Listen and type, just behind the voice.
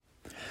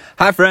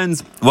Hi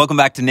friends, welcome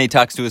back to Nate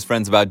Talks to His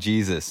Friends About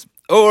Jesus,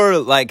 or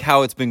like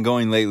how it's been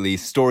going lately,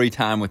 story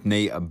time with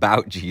Nate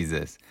about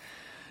Jesus.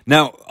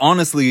 Now,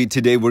 honestly,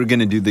 today we're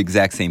going to do the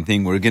exact same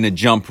thing. We're going to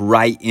jump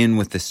right in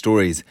with the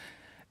stories.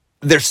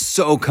 They're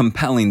so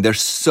compelling, they're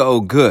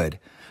so good.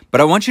 But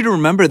I want you to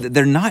remember that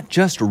they're not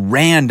just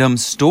random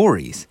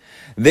stories.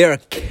 They're a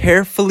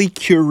carefully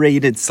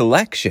curated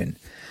selection.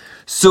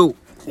 So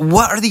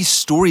what are these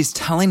stories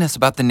telling us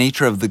about the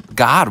nature of the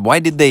God? Why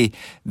did they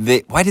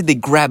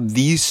grab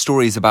these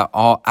stories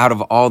out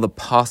of all the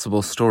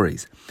possible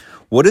stories?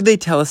 What did they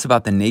tell us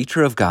about the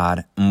nature of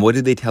God, and what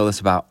did they tell us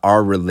about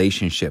our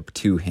relationship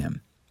to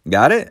Him?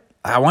 Got it?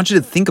 I want you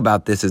to think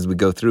about this as we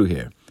go through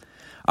here.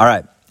 All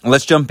right,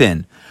 let's jump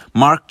in.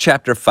 Mark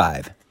chapter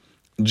 5.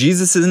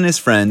 Jesus and his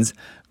friends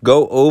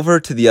go over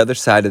to the other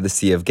side of the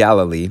Sea of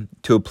Galilee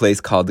to a place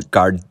called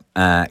Gadarenes.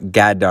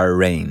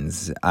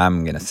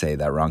 I'm going to say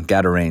that wrong.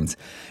 Gadarenes.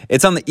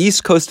 It's on the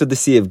east coast of the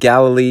Sea of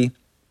Galilee,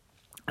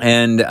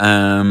 and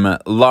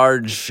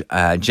large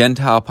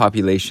Gentile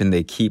population.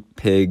 They keep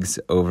pigs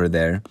over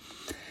there.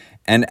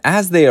 And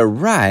as they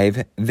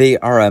arrive, they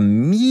are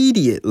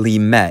immediately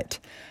met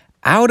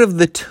out of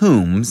the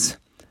tombs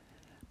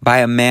by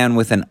a man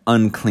with an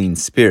unclean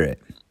spirit.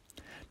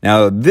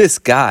 Now, this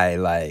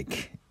guy,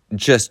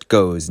 just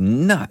goes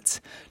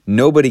nuts.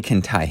 Nobody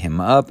can tie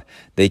him up.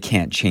 They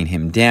can't chain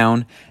him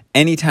down.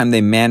 Anytime they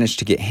manage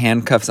to get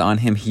handcuffs on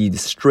him, he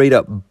straight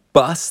up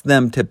busts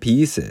them to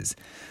pieces.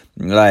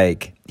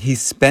 He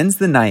spends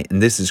the night,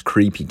 and this is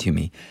creepy to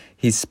me,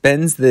 he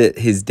spends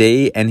his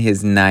day and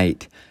his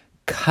night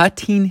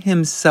cutting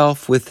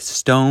himself with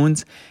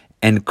stones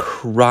and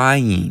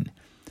crying.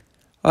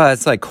 Oh,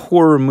 that's like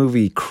horror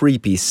movie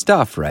creepy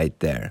stuff right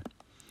there.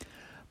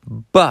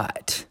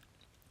 But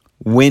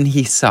when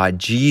he saw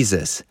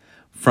Jesus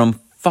from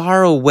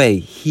far away,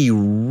 he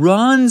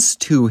runs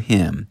to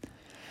him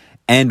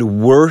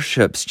and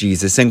worships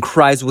Jesus and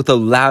cries with a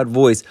loud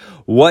voice,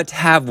 "What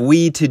have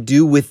we to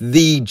do with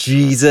thee,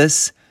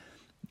 Jesus,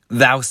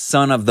 thou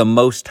Son of the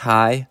Most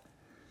High?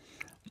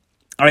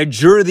 I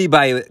adjure thee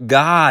by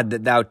God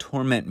that thou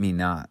torment me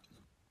not."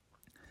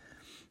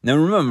 Now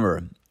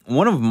remember,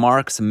 one of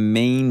Mark's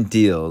main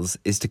deals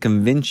is to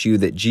convince you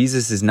that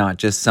Jesus is not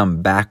just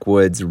some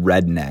backwoods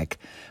redneck,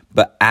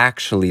 but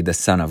actually the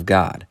Son of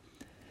God.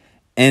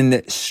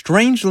 And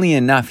strangely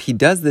enough, he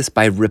does this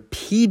by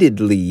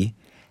repeatedly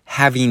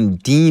having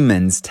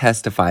demons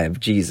testify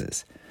of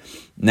Jesus.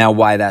 Now,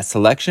 why that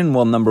selection?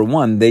 Well, number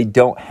one, they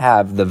don't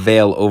have the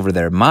veil over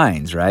their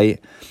minds,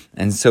 right?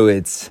 And so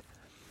it's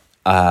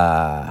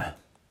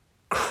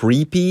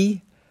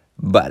creepy,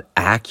 but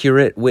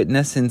accurate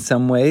witness in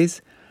some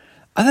ways.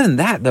 Other than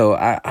that, though,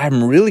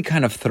 I'm really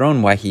kind of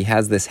thrown why he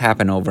has this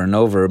happen over and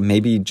over.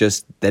 Maybe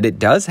just that it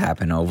does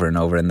happen over and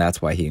over, and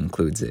that's why he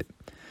includes it.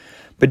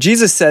 But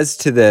Jesus says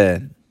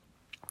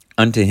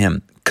unto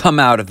him, "Come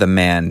out of the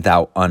man,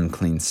 thou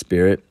unclean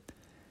spirit."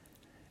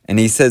 And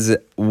he says,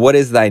 "What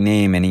is thy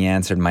name?" And he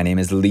answered, "My name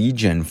is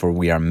Legion, for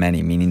we are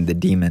many," meaning the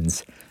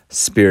demons,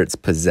 spirits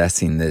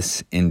possessing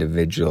this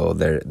individual.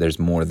 There's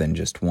more than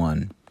just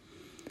one.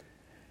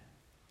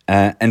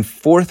 And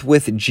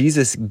forthwith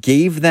Jesus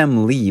gave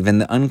them leave,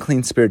 and the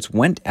unclean spirits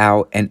went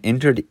out and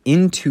entered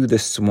into the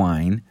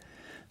swine.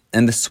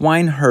 And the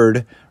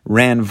swineherd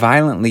ran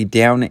violently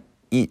down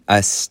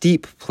a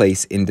steep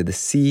place into the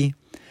sea.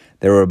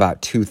 There were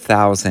about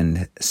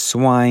 2,000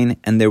 swine,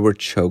 and they were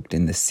choked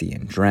in the sea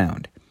and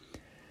drowned.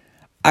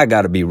 I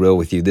gotta be real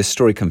with you. This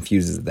story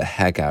confuses the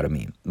heck out of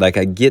me. I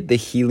get the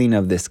healing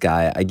of this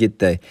guy. I get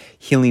the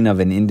healing of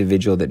an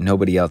individual that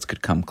nobody else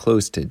could come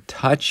close to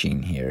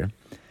touching here.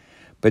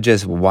 But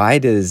just why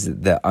does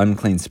the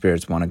unclean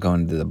spirits want to go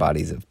into the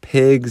bodies of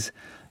pigs?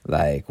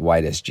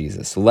 Why does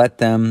Jesus let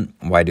them?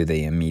 Why do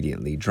they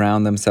immediately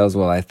drown themselves?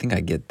 Well, I think I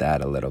get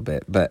that a little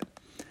bit, but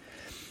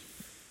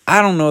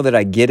I don't know that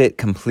I get it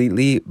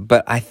completely,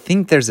 but I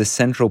think there's a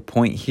central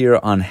point here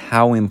on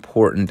how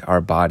important our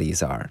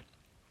bodies are.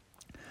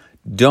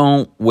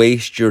 Don't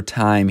waste your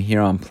time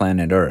here on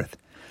planet Earth.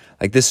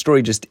 This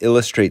story just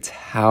illustrates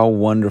how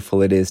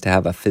wonderful it is to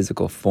have a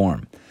physical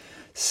form.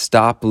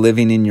 Stop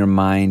living in your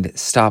mind.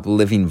 Stop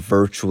living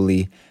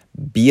virtually.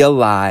 Be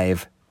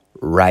alive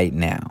right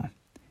now.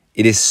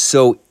 It is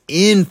so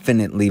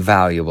infinitely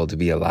valuable to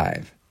be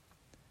alive.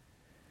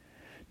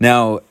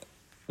 Now,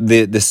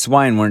 the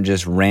swine weren't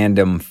just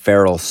random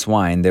feral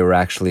swine. They were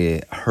actually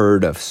a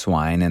herd of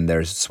swine, and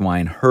there's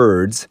swine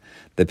herds.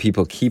 The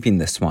people keeping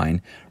the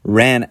swine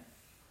ran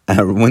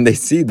when they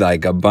see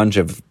a bunch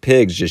of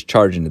pigs just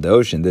charge into the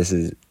ocean. This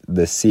is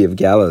the Sea of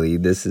Galilee.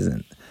 This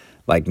isn't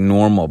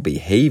normal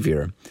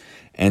behavior.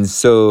 And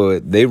so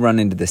they run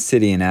into the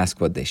city and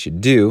ask what they should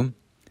do.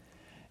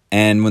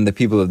 And when the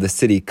people of the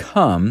city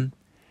come,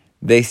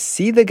 they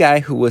see the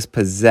guy who was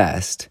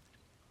possessed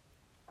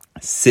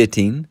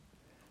sitting,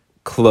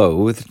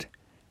 clothed,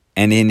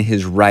 and in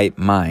his right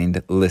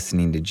mind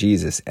listening to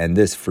Jesus. And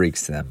this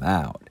freaks them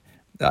out.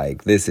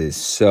 This is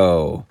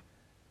so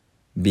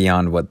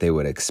beyond what they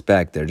would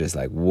expect. They're just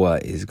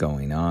what is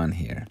going on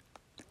here?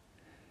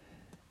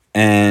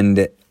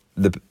 And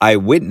the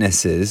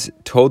eyewitnesses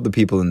told the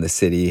people in the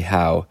city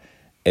how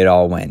it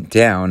all went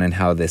down and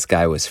how this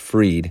guy was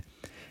freed.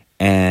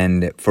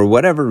 And for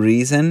whatever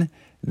reason,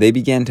 they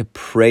began to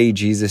pray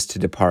Jesus to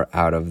depart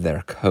out of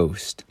their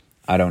coast.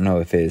 I don't know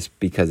if it is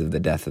because of the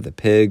death of the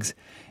pigs.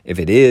 If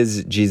it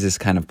is, Jesus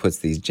kind of puts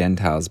these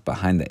Gentiles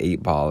behind the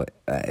eight ball.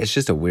 It's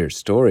just a weird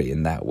story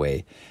in that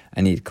way.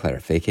 I need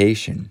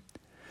clarification.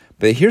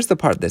 But here's the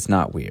part that's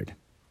not weird.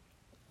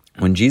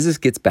 When Jesus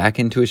gets back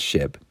into his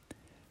ship,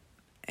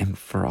 and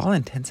for all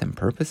intents and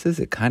purposes,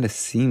 it kind of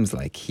seems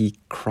like he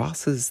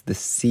crosses the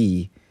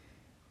sea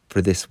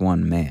for this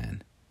one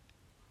man.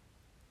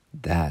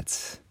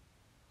 That's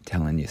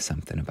telling you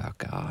something about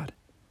God.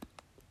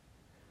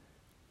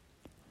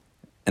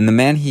 And the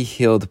man he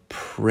healed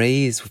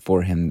prays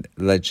for him,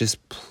 like just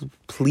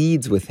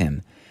pleads with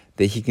him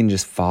that he can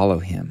just follow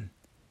him.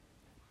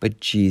 But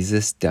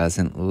Jesus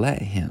doesn't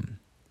let him.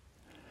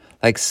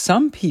 Like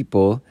some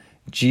people,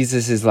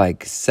 Jesus is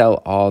like, sell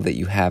all that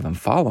you have and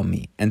follow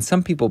me. And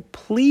some people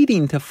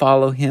pleading to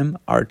follow him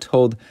are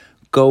told,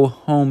 go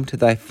home to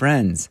thy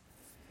friends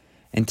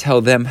and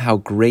tell them how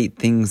great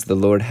things the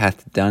Lord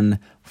hath done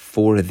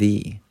for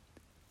thee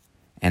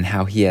and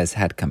how he has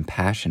had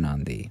compassion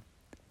on thee.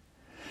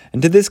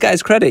 And to this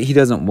guy's credit, he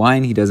doesn't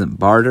whine, he doesn't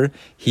barter.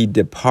 He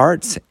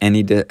departs and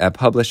he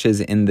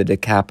publishes in the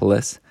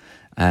Decapolis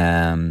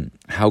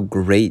how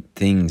great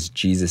things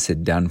Jesus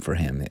had done for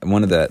him.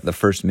 One of the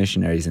first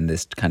missionaries in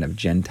this kind of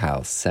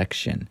Gentile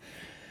section.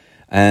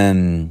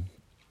 And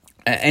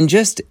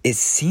just, it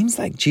seems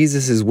like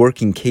Jesus is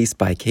working case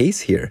by case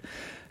here.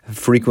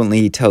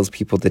 Frequently, he tells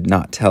people to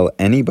not tell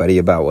anybody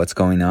about what's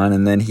going on.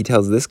 And then he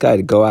tells this guy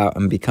to go out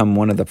and become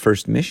one of the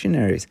first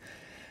missionaries.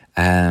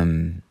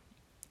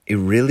 It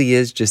really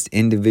is just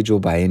individual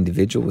by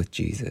individual with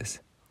Jesus.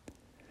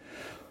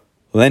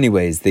 Well,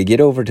 anyways, they get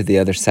over to the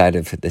other side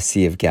of the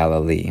Sea of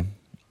Galilee,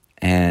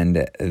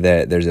 and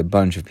there's a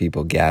bunch of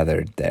people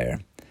gathered there,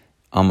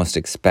 almost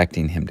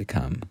expecting him to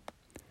come.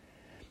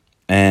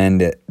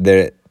 And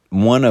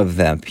one of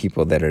the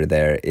people that are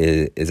there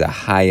is a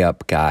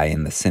high-up guy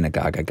in the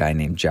synagogue, a guy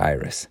named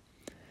Jairus.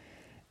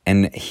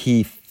 And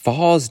he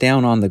falls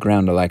down on the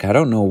ground like, I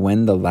don't know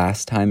when the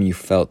last time you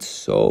felt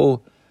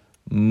so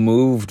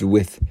moved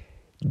with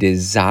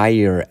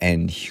desire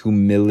and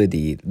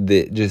humility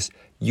that just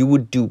you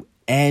would do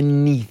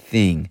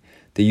anything,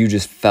 that you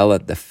just fell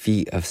at the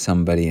feet of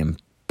somebody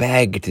and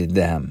begged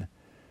them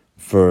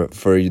for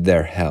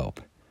their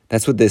help.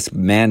 That's what this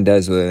man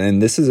does.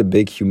 And this is a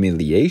big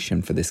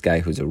humiliation for this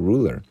guy who's a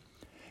ruler.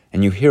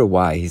 And you hear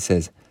why. He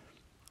says,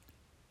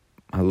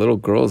 my little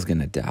girl's going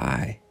to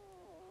die.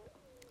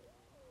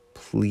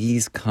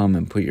 Please come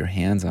and put your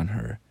hands on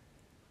her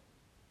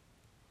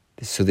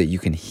so that you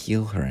can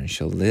heal her and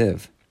she'll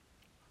live.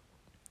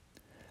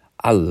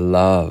 I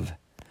love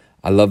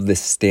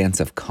this stance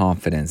of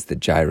confidence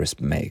that Jairus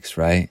makes,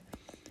 right?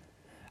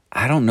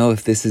 I don't know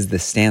if this is the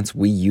stance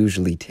we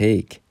usually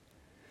take.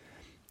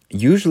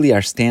 Usually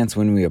our stance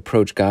when we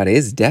approach God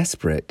is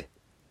desperate,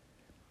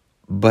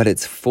 but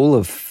it's full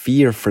of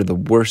fear for the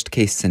worst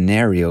case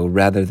scenario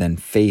rather than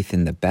faith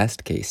in the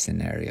best case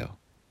scenario.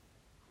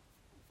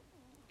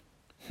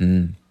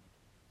 We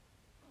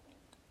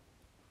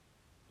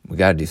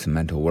got to do some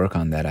mental work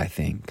on that, I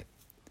think.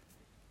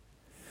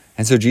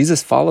 And so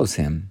Jesus follows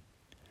him,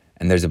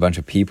 and there's a bunch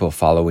of people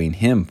following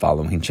him,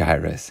 following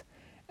Jairus,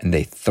 and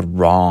they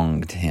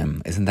thronged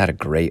him. Isn't that a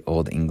great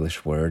old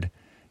English word?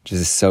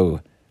 Just is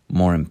so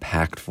more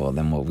impactful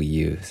than what we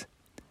use.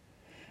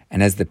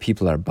 And as the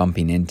people are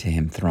bumping into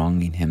him,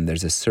 thronging him,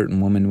 there's a certain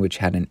woman which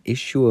had an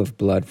issue of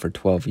blood for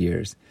 12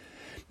 years.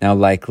 Now,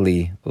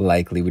 likely,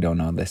 we don't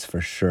know this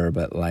for sure,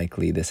 but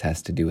likely this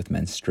has to do with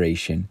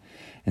menstruation.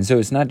 And so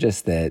it's not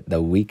just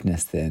the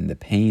weakness and the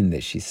pain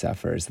that she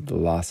suffers, the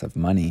loss of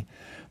money,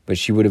 but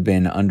she would have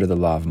been under the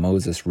law of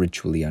Moses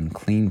ritually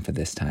unclean for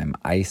this time,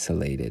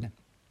 isolated.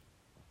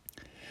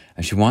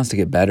 And she wants to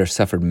get better,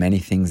 suffered many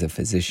things of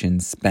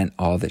physicians, spent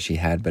all that she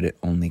had, but it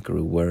only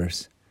grew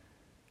worse.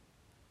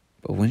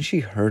 But when she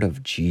heard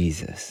of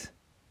Jesus,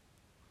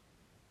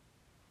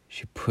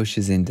 she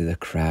pushes into the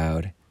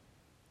crowd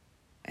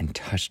and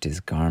touched his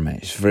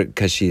garment,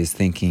 because she is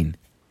thinking,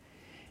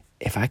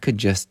 if I could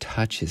just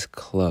touch his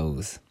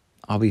clothes,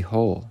 I'll be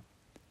whole.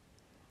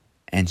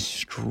 And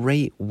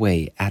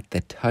straightway at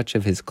the touch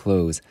of his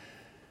clothes,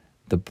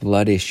 the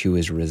blood issue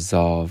is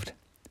resolved,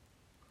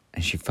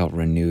 and she felt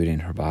renewed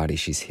in her body.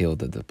 She's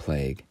healed of the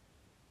plague.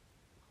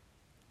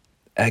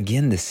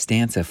 Again, the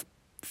stance of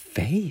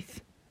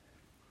faith.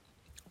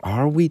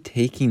 Are we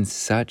taking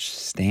such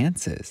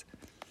stances?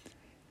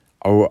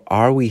 Or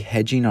are we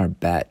hedging our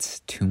bets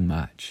too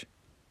much?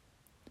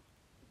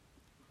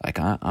 Like,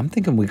 I'm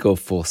thinking we go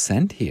full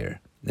send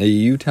here.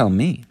 You tell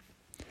me.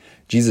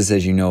 Jesus,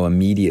 as you know,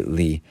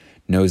 immediately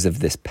knows of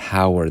this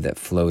power that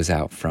flows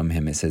out from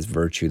him. It says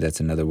virtue. That's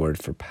another word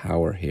for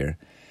power here.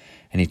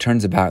 And he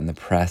turns about in the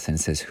press and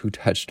says, who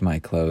touched my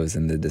clothes?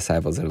 And the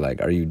disciples are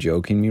like, are you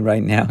joking me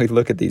right now?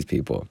 Look at these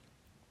people.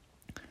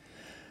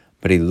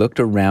 But he looked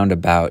around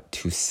about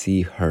to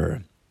see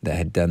her that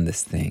had done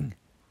this thing.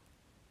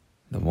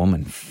 The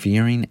woman,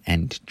 fearing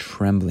and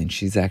trembling,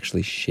 she's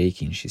actually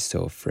shaking. She's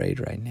so afraid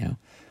right now.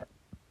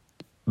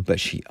 But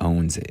she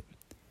owns it.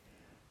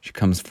 She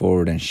comes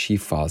forward and she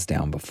falls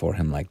down before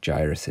him like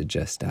Jairus had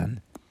just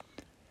done.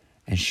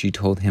 And she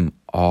told him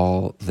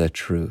all the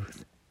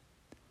truth.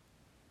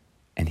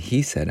 And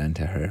he said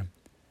unto her,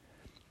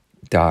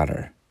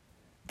 Daughter,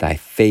 thy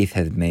faith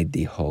hath made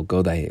thee whole.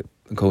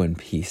 Go in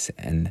peace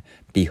and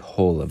be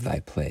whole of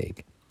thy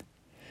plague.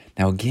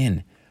 Now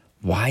again,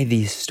 why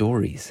these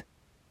stories?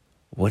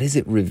 What is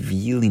it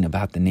revealing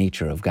about the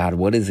nature of God?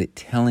 What is it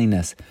telling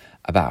us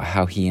about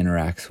how he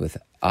interacts with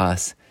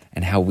us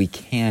and how we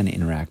can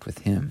interact with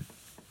him?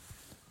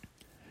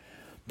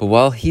 But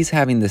while he's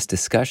having this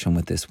discussion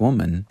with this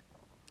woman,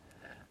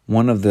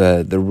 one of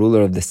the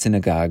ruler of the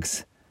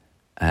synagogue's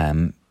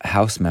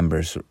house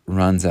members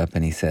runs up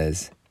and he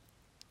says,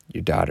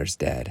 Your daughter's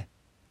dead.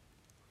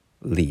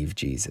 Leave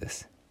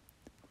Jesus.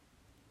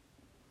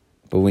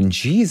 But when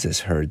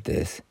Jesus heard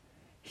this,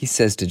 he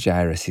says to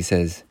Jairus, he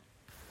says,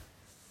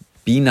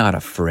 Be not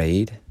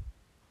afraid,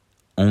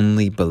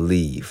 only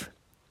believe.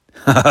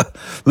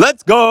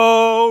 Let's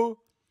go!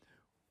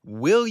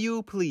 Will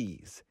you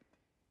please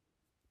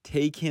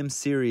take him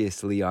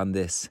seriously on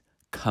this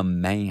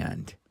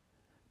command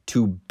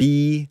to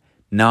be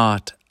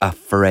not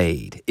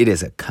afraid? It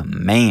is a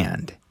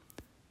command.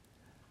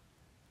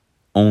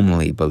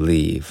 Only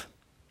believe.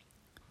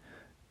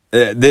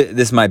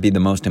 This might be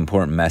the most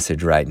important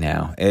message right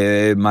now.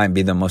 It might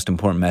be the most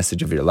important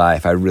message of your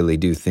life. I really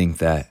do think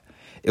that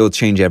it will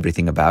change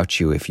everything about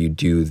you if you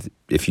do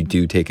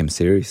take him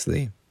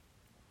seriously.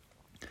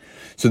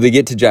 So they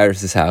get to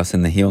Jairus' house,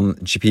 and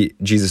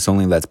Jesus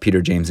only lets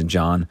Peter, James, and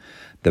John,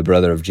 the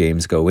brother of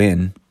James, go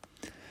in.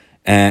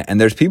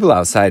 And there's people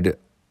outside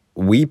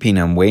weeping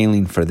and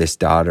wailing for this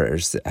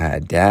daughter's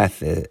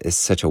death. It's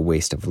such a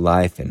waste of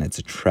life, and it's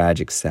a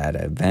tragic, sad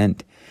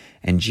event.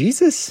 And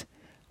Jesus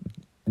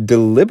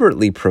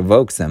deliberately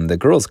provokes them. The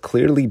girl's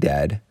clearly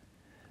dead.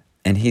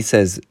 And he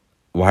says,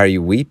 Why are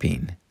you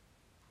weeping?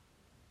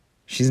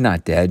 She's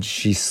not dead.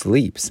 She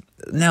sleeps.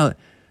 Now,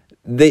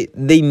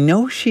 they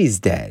know she's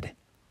dead.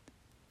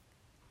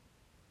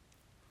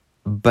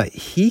 But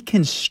he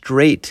can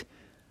straight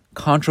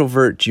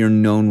controvert your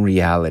known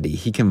reality.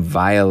 He can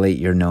violate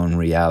your known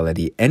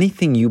reality.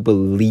 Anything you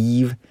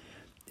believe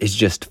is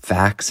just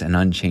facts and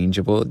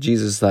unchangeable.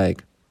 Jesus is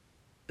like,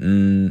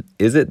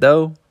 is it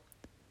though?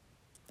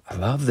 I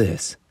love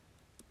this.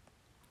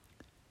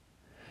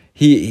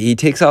 He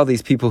takes all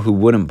these people who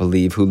wouldn't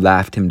believe, who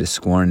laughed him to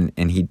scorn,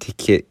 and he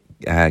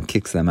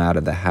kicks them out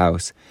of the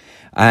house.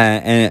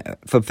 And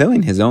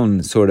fulfilling his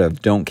own sort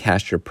of don't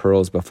cast your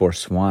pearls before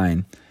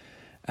swine.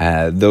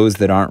 Those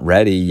that aren't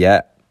ready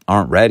yet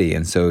aren't ready.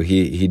 And so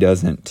he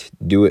doesn't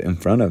do it in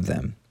front of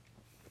them.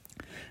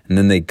 And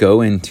then they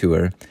go into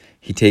her.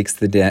 He takes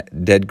the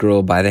dead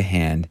girl by the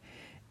hand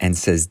and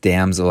says,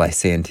 Damsel, I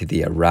say unto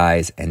thee,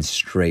 arise. And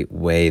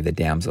straightway the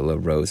damsel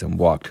arose and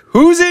walked.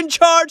 Who's in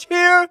charge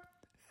here?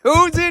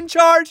 Who's in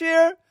charge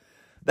here?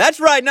 That's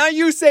right, not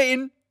you,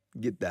 Satan.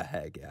 Get the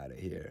heck out of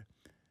here.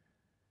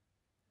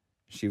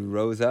 She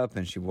rose up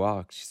and she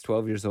walked. She's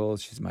 12 years old.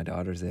 She's my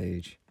daughter's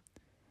age.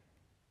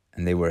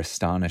 And they were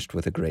astonished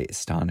with a great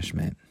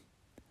astonishment.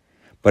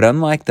 But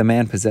unlike the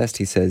man possessed,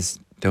 he says,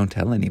 don't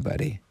tell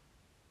anybody.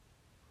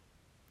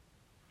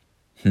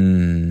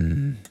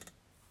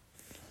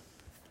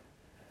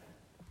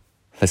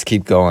 Let's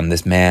keep going.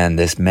 This man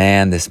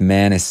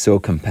is so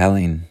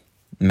compelling.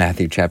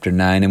 Matthew chapter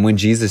 9. And when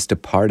Jesus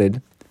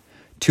departed,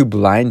 2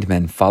 blind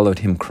men followed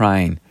him,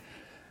 crying,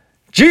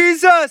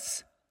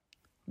 Jesus,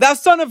 thou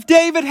son of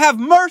David, have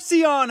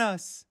mercy on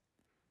us.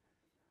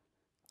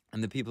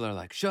 And the people are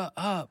like, shut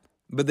up.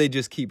 But they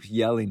just keep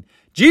yelling,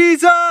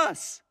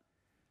 Jesus,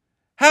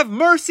 have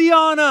mercy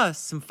on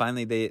us. And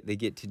finally they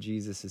get to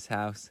Jesus'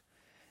 house.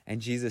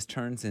 And Jesus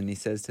turns and he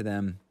says to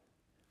them,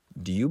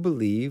 do you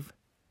believe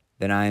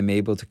that I am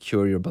able to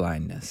cure your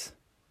blindness?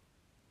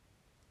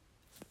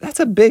 That's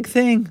a big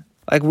thing.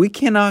 Like, we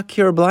cannot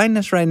cure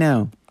blindness right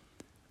now.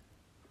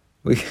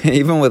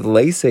 Even with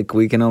LASIK,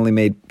 we can only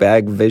make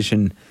bad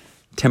vision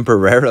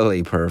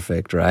temporarily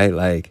perfect, right?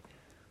 Like,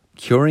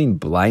 curing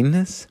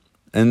blindness?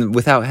 And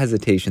without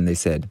hesitation, they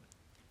said,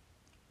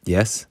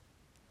 yes,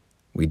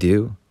 we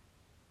do.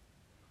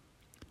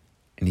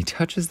 And he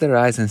touches their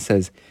eyes and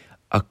says,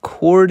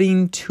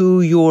 according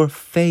to your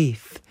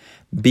faith,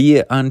 be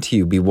it unto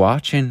you. Be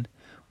watching.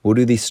 What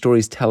do these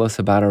stories tell us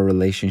about our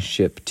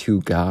relationship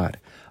to God?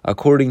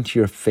 According to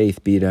your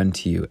faith, be it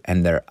unto you.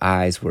 And their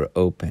eyes were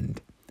opened.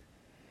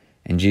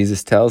 And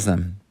Jesus tells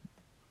them,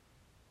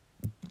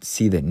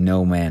 see that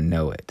no man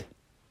know it.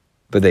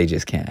 But they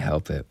just can't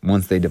help it.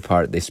 Once they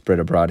depart, they spread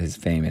abroad his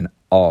fame in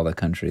all the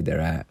country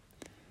they're at.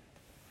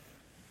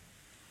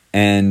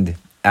 And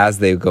as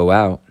they go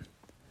out,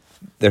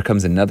 there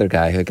comes another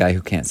guy, a guy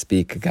who can't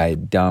speak, a guy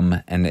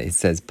dumb, and it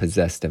says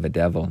possessed of a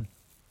devil.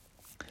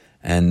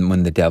 And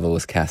when the devil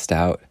was cast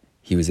out,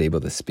 he was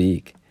able to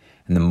speak.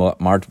 And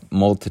the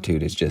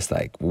multitude is just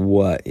like,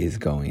 what is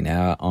going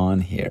on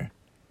here?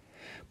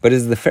 But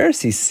as the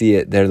Pharisees see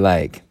it, they're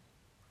like,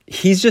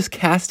 he's just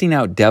casting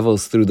out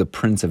devils through the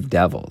prince of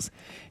devils.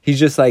 He's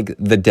just like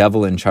the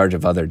devil in charge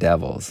of other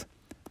devils.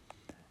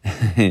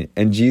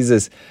 And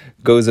Jesus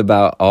goes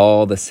about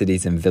all the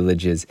cities and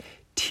villages,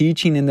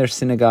 teaching in their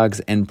synagogues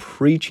and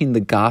preaching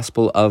the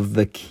gospel of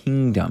the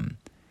kingdom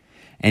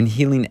and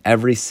healing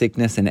every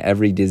sickness and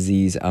every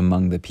disease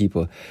among the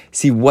people.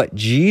 See, what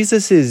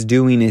Jesus is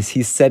doing is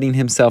he's setting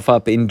himself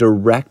up in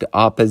direct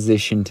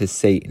opposition to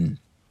Satan.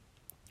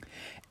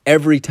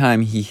 Every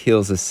time he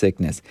heals a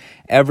sickness,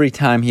 every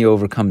time he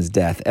overcomes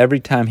death, every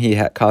time he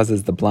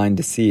causes the blind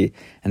to see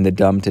and the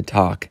dumb to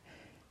talk,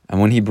 and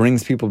when he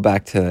brings people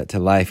back to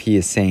life, he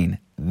is saying,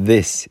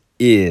 this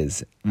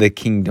is the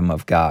kingdom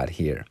of God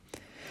here.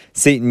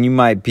 Satan, you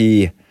might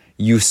be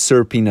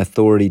usurping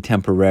authority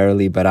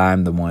temporarily, but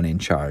I'm the one in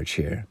charge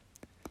here.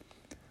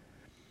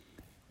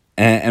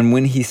 And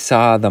when he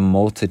saw the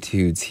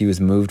multitudes, he was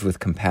moved with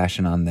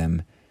compassion on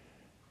them,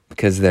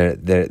 because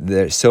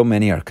there so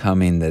many are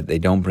coming that they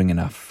don't bring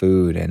enough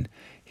food. And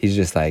he's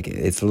just like,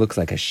 it looks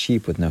like a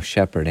sheep with no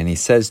shepherd. And he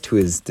says to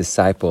his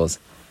disciples,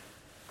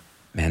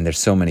 man, there's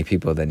so many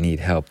people that need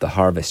help. The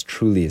harvest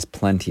truly is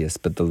plenteous,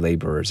 but the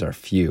laborers are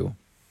few.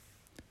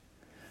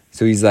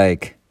 So he's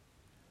like,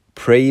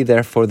 pray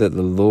therefore that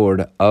the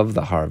Lord of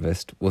the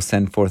harvest will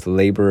send forth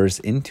laborers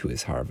into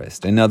his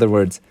harvest. In other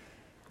words,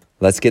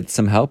 let's get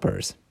some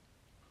helpers.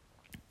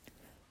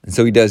 And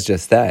so he does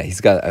just that.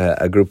 He's got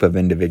a group of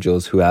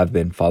individuals who have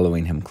been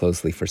following him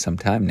closely for some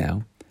time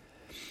now.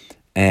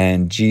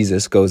 And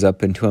Jesus goes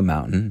up into a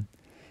mountain,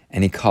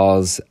 and he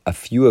calls a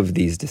few of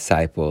these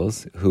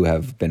disciples who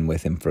have been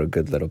with him for a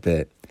good little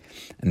bit,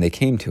 and they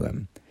came to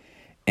him.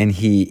 And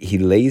he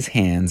lays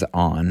hands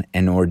on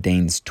and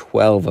ordains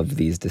 12 of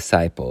these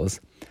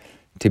disciples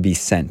to be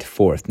sent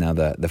forth. Now,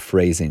 the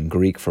phrase in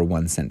Greek for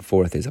one sent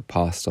forth is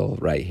apostle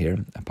right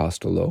here,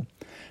 apostolo.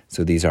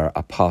 So these are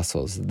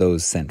apostles,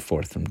 those sent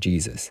forth from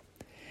Jesus.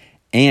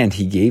 And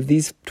he gave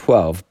these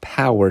 12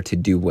 power to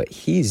do what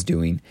he's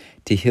doing,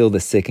 to heal the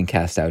sick and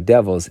cast out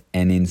devils,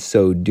 and in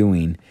so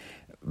doing,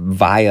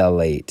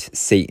 violate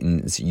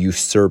Satan's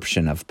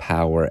usurpation of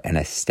power and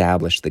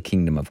establish the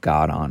kingdom of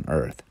God on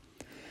earth.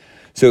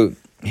 So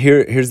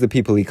here's the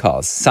people he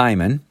calls.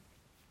 Simon,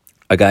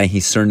 a guy he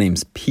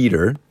surnames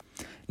Peter.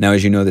 Now,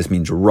 as you know, this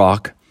means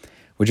rock,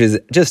 which is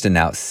just an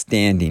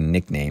outstanding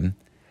nickname.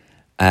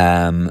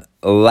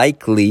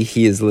 Likely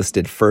he is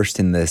listed first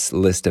in this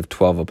list of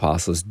 12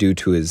 apostles due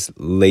to his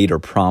later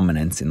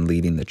prominence in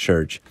leading the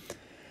church.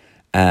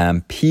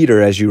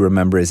 Peter, as you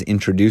remember, is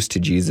introduced to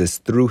Jesus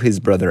through his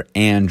brother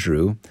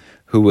Andrew,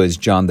 who was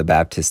John the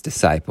Baptist's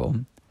disciple.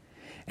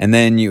 And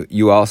then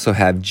you also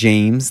have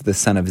James, the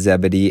son of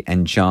Zebedee,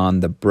 and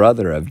John, the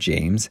brother of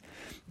James.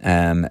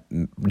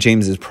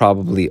 James is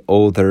probably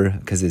older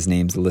because his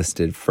name's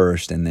listed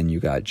first, and then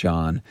you got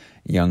John,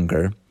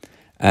 younger.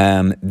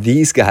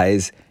 These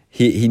guys,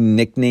 he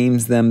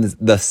nicknames them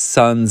the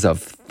sons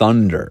of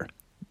thunder.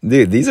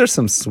 Dude, these are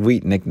some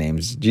sweet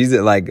nicknames.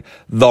 Jesus, like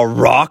the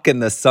Rock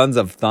and the Sons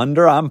of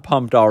Thunder. I'm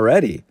pumped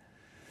already.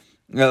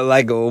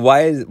 Like,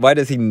 why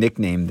does he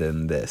nickname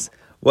them this?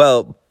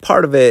 Well,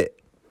 part of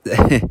it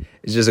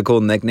is just a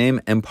cool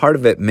nickname, and part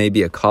of it may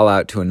be a call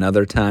out to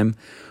another time,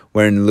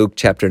 where in Luke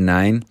chapter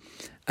 9,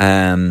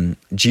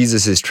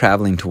 Jesus is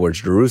traveling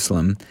towards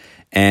Jerusalem,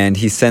 and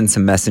he sends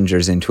some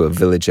messengers into a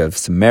village of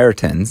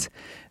Samaritans,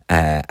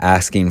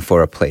 asking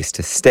for a place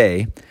to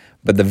stay.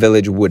 But the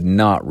village would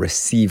not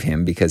receive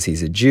him because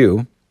he's a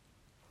Jew.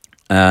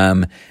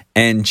 And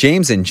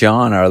James and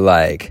John are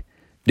like,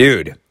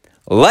 dude,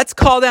 let's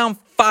call down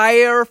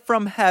fire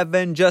from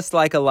heaven just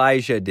like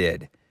Elijah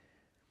did.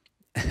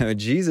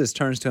 Jesus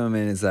turns to him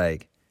and is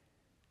like,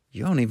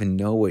 you don't even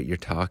know what you're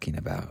talking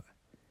about.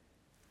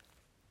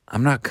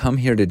 I'm not come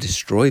here to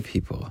destroy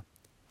people.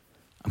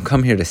 I'm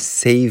come here to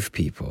save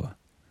people.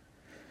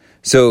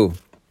 So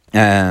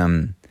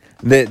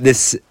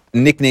this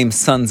nickname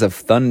Sons of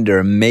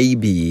Thunder may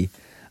be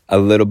a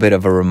little bit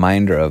of a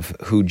reminder of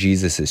who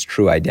Jesus'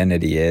 true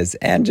identity is,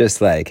 and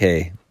just like,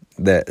 hey,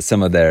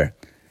 some of their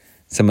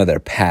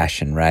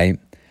passion, right?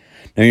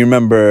 Now you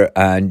remember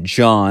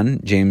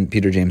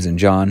Peter, James, and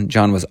John.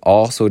 John was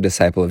also a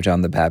disciple of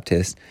John the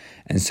Baptist,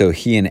 and so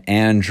he and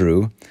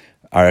Andrew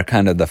are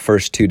kind of the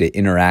first two to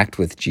interact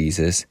with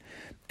Jesus,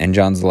 and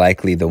John's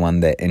likely the one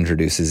that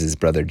introduces his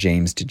brother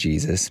James to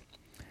Jesus.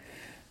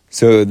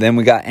 So then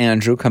we got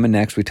Andrew coming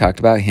next. We talked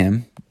about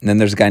him. And then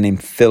there's a guy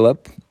named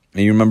Philip.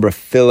 And you remember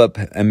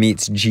Philip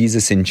meets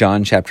Jesus in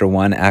John chapter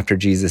 1 after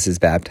Jesus'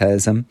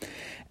 baptism.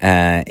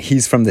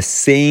 He's from the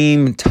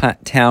same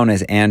town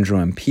as Andrew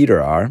and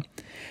Peter are.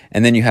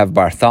 And then you have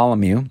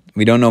Bartholomew.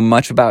 We don't know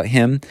much about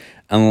him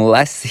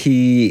unless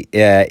he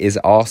is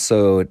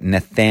also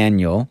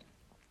Nathaniel,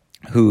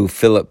 who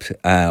Philip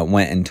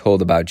went and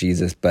told about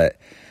Jesus. But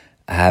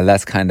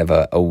that's kind of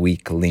a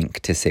weak link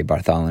to say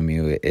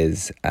Bartholomew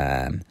is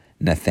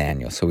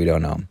Nathaniel, so we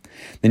don't know.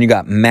 Then you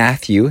got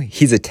Matthew.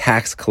 He's a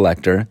tax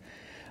collector,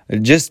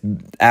 just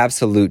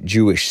absolute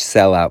Jewish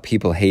sellout.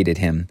 People hated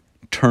him.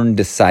 Turned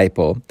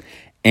disciple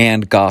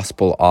and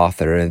gospel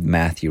author of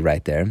Matthew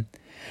right there.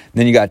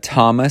 Then you got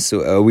Thomas.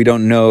 We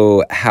don't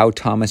know how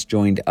Thomas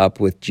joined up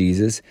with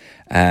Jesus,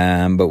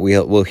 but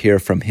we'll hear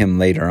from him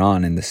later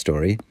on in the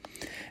story.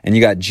 And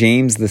you got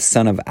James, the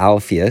son of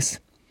Alphaeus.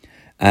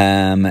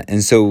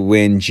 And so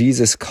when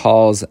Jesus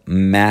calls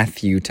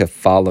Matthew to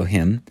follow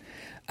him,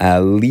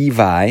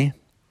 Levi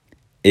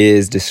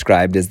is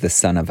described as the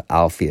son of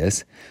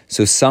Alphaeus.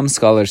 So some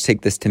scholars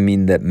take this to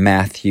mean that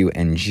Matthew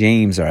and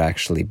James are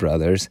actually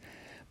brothers,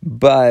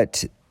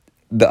 but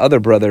the other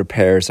brother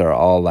pairs are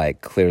all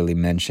like clearly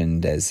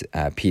mentioned as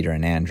Peter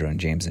and Andrew and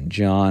James and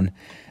John.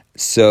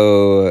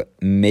 So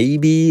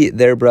maybe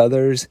they're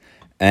brothers,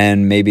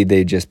 and maybe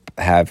they just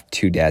have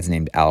two dads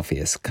named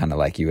Alphaeus, kind of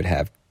like you would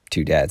have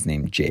two dads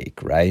named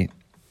Jake, right?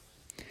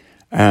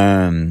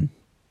 Then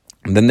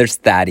there's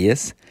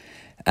Thaddeus.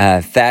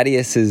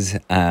 Thaddeus's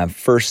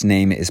first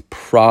name is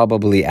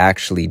probably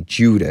actually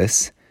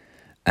Judas,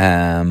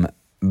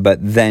 but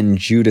then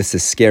Judas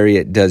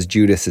Iscariot does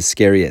Judas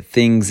Iscariot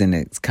things, and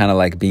it's kind of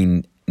like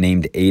being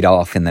named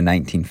Adolf in the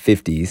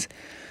 1950s.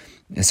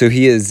 So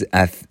he is,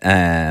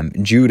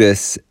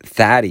 Judas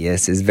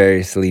Thaddeus is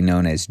variously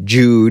known as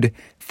Jude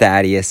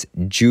Thaddeus,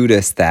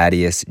 Judas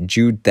Thaddeus,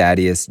 Jude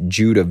Thaddeus,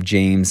 Jude of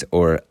James,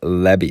 or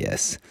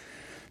Lebbeus.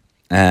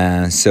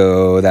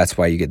 So that's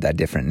why you get that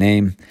different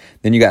name.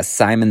 Then you got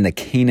Simon the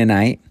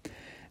Canaanite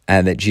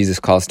that Jesus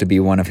calls to be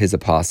one of his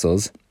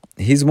apostles.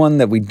 He's one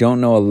that we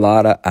don't know a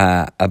lot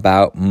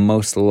about,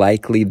 most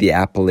likely the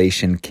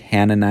appellation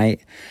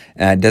Canaanite.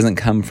 Doesn't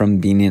come from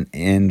being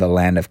in the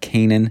land of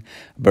Canaan,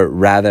 but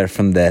rather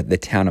from the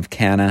town of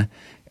Cana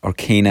or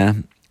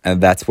Cana.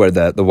 That's where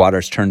the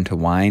waters turn to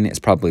wine. It's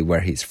probably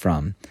where he's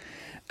from.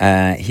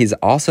 He's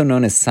also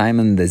known as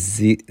Simon the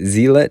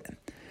Zealot.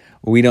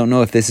 We don't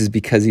know if this is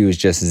because he was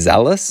just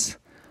zealous,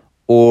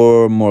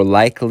 or more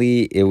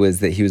likely it was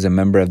that he was a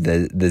member of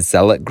the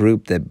Zealot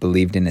group that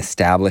believed in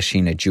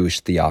establishing a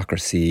Jewish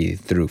theocracy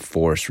through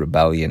force,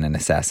 rebellion, and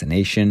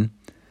assassination.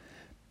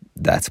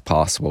 That's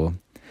possible.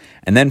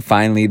 And then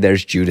finally,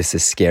 there's Judas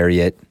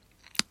Iscariot.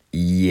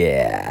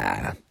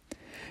 Yeah.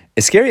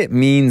 Iscariot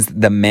means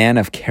the man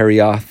of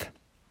Kerioth,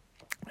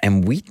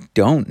 and we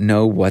don't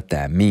know what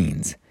that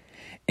means.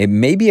 It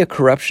may be a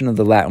corruption of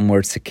the Latin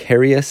word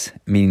Sicarius,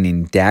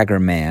 meaning dagger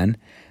man,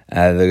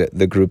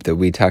 the group that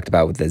we talked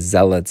about with the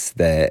Zealots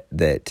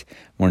that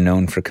were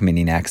known for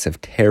committing acts of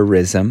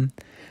terrorism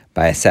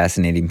by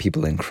assassinating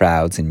people in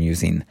crowds and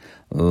using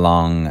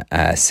long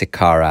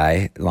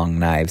sicari, long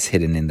knives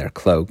hidden in their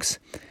cloaks.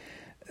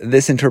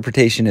 This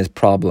interpretation is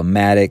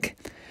problematic.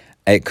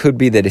 It could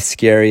be that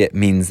Iscariot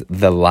means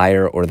the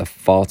liar or the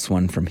false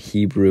one from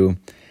Hebrew.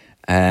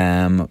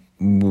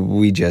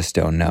 We just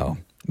don't know.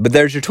 But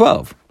there's your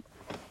 12.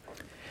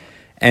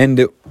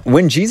 And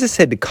when Jesus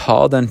had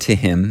called unto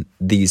him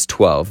these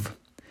 12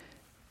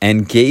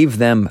 and gave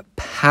them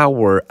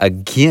power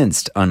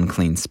against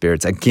unclean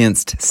spirits,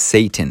 against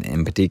Satan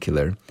in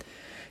particular,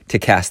 to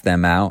cast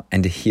them out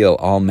and to heal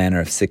all manner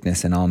of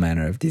sickness and all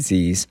manner of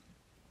disease,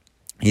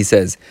 he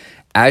says,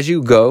 as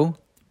you go,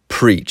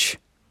 preach,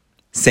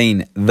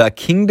 saying, the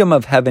kingdom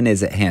of heaven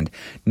is at hand.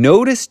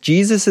 Notice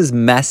Jesus'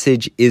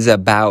 message is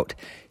about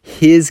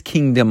his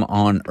kingdom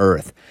on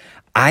earth.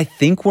 I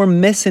think we're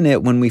missing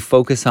it when we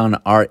focus on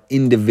our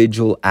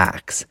individual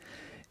acts.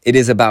 It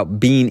is about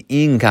being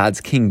in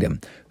God's kingdom.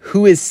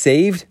 Who is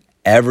saved?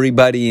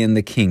 Everybody in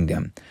the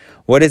kingdom.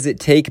 What does it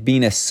take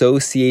being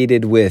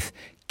associated with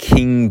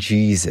King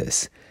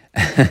Jesus?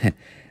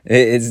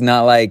 It's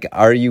not like,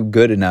 are you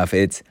good enough?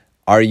 It's,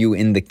 are you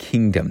in the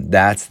kingdom?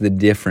 That's the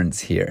difference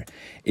here.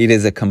 It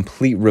is a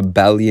complete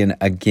rebellion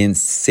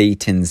against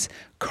Satan's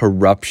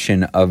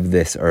corruption of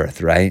this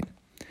earth, right?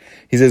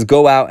 He says,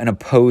 go out and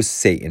oppose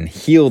Satan,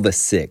 heal the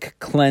sick,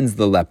 cleanse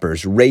the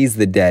lepers, raise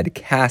the dead,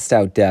 cast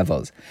out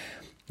devils.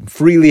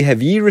 Freely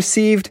have ye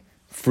received,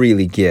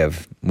 freely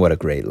give. What a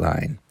great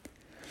line.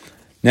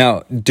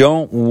 Now,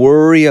 don't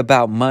worry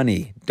about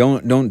money.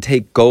 Don't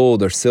take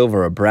gold or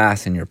silver or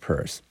brass in your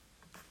purse,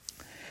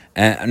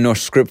 nor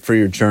scrip for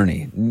your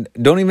journey.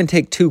 Don't even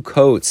take 2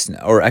 coats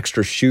or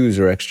extra shoes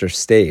or extra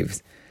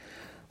staves.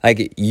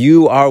 Like,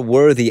 you are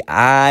worthy.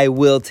 I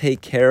will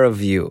take care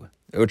of you.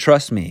 Or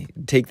trust me,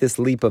 take this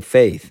leap of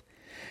faith.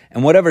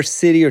 And whatever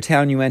city or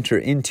town you enter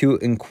into,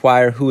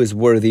 inquire who is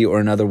worthy, or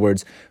in other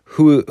words,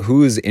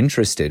 who's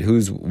interested,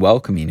 who's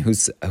welcoming,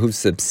 who's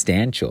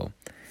substantial.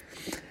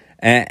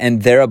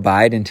 And there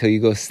abide until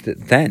you go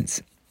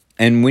thence.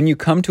 And when you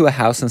come to a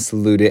house and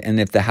salute it, and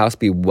if the house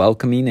be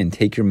welcoming and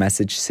take your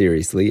message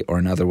seriously, or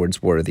in other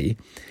words, worthy,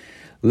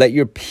 let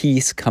your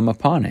peace come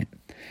upon it.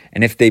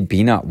 And if they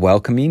be not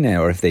welcoming,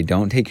 or if they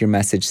don't take your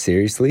message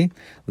seriously,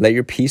 let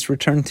your peace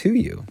return to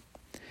you.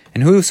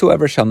 And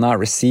whosoever shall not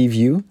receive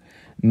you,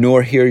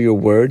 nor hear your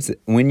words,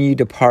 when you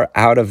depart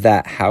out of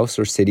that house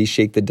or city,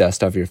 shake the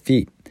dust off your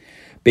feet.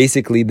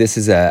 Basically, this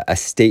is a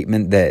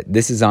statement that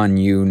this is on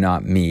you,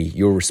 not me.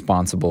 You're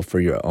responsible for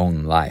your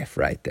own life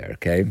right there,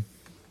 okay?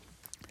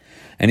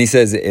 And he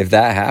says, if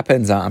that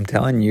happens, I'm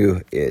telling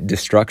you,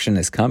 destruction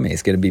is coming.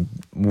 It's going to be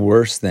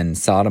worse than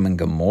Sodom and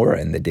Gomorrah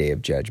in the day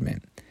of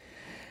judgment.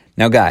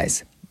 Now,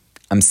 guys,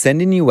 I'm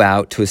sending you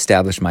out to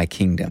establish my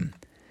kingdom.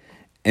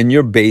 And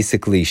you're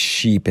basically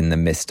sheep in the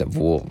midst of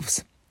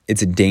wolves.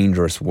 It's a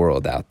dangerous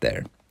world out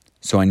there.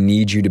 So I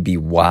need you to be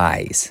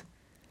wise.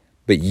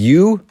 But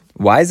you,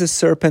 wise as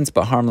serpents,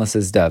 but harmless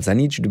as doves. I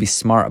need you to be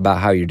smart about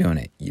how you're doing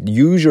it.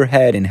 Use your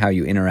head in how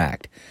you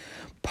interact.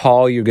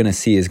 Paul, you're going to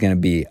see, is going to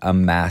be a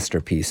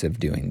masterpiece of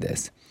doing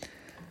this.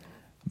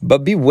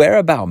 But beware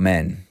about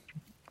men,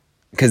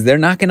 because they're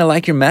not going to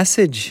like your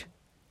message.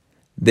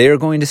 They're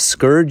going to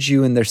scourge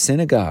you in their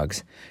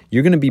synagogues.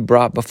 You're going to be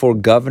brought before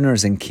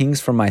governors and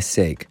kings for my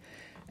sake,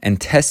 and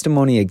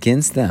testimony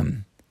against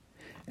them.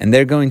 And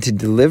they're going to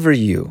deliver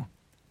you.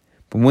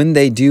 But when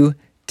they do,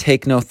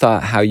 take no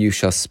thought how you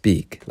shall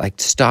speak. Like,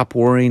 stop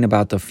worrying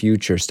about the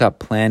future. Stop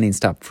planning.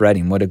 Stop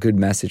fretting. What a good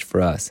message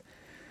for us.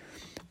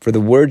 For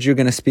the words you're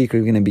going to speak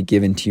are going to be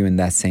given to you in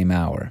that same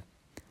hour.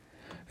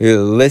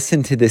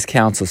 Listen to this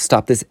counsel.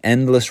 Stop this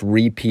endless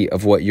repeat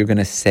of what you're going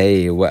to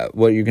say,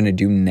 what you're going to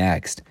do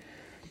next,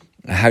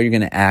 how you're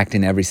going to act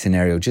in every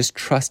scenario. Just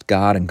trust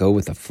God and go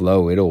with the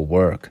flow. It'll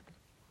work.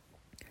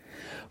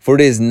 For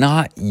it is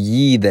not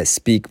ye that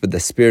speak, but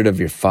the Spirit of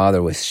your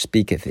Father which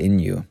speaketh in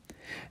you.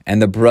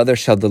 And the brother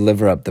shall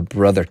deliver up the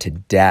brother to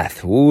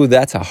death. Ooh,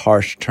 that's a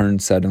harsh turn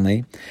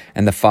suddenly.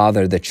 And the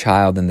father, the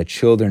child, and the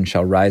children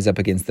shall rise up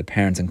against the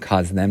parents and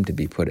cause them to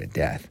be put to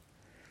death.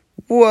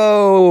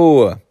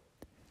 Whoa!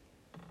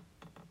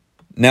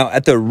 Now,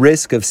 at the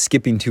risk of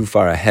skipping too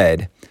far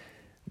ahead,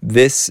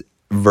 this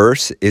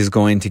verse is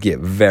going to get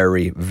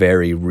very,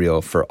 very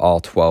real for all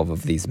 12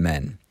 of these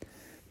men.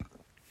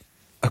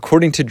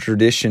 According to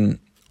tradition,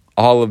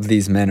 all of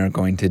these men are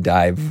going to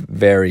die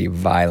very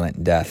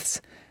violent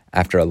deaths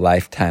after a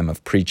lifetime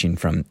of preaching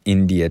from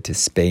India to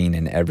Spain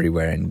and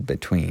everywhere in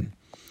between.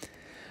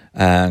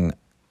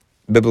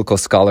 Biblical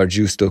scholar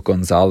Justo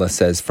Gonzalez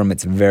says, from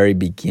its very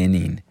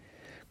beginning,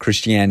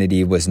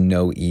 Christianity was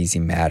no easy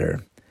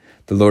matter.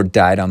 The Lord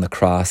died on the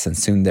cross, and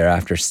soon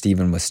thereafter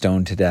Stephen was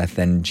stoned to death,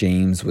 and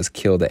James was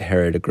killed at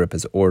Herod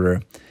Agrippa's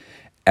order.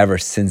 Ever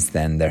since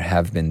then, there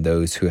have been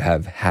those who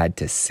have had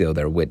to seal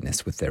their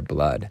witness with their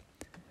blood.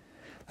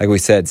 Like we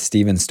said,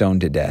 Stephen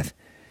stoned to death.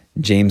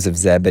 James of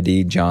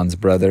Zebedee, John's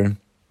brother,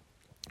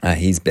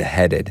 he's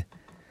beheaded.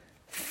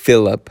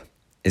 Philip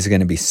is going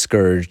to be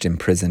scourged,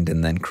 imprisoned,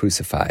 and then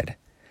crucified.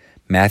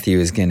 Matthew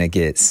is going to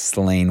get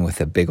slain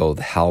with a big old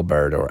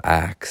halberd or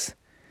axe.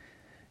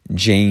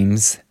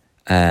 James,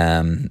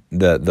 James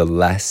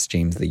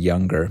the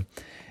younger,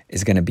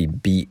 is going to be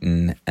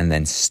beaten and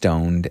then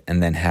stoned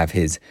and then have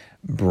his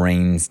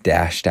brains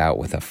dashed out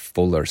with a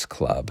fuller's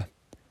club.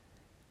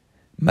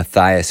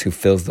 Matthias, who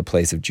fills the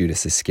place of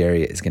Judas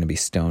Iscariot, is going to be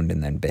stoned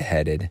and then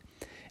beheaded.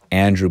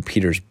 Andrew,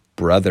 Peter's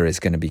brother, is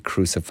going to be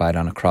crucified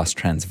on a cross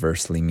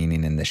transversely,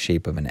 meaning in the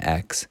shape of an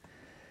X.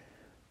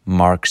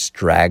 Mark's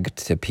dragged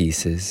to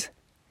pieces.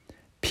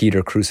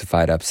 Peter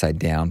crucified upside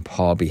down.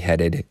 Paul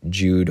beheaded.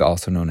 Jude,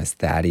 also known as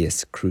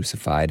Thaddeus,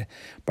 crucified.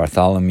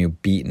 Bartholomew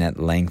beaten at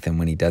length, and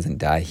when he doesn't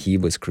die, he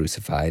was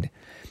crucified.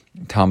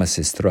 Thomas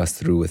is thrust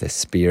through with a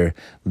spear.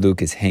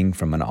 Luke is hanged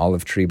from an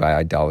olive tree by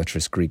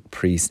idolatrous Greek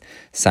priests.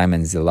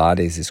 Simon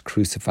Zelotes is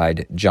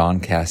crucified. John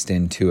cast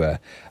into a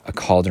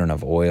cauldron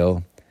of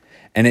oil.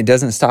 And it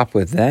doesn't stop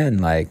with then.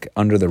 Like,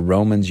 under the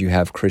Romans, you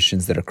have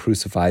Christians that are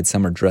crucified.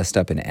 Some are dressed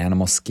up in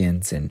animal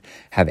skins and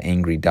have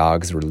angry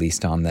dogs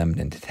released on them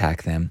and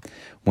attack them.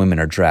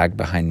 Women are dragged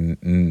behind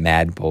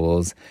mad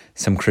bulls.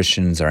 Some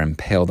Christians are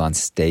impaled on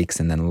stakes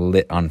and then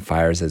lit on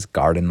fires as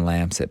garden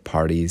lamps at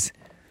parties.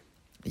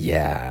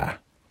 Yeah.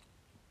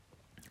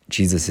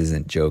 Jesus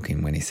isn't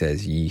joking when he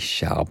says, ye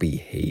shall be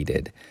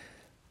hated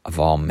of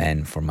all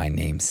men for my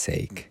name's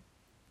sake.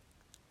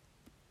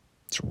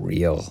 It's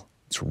real.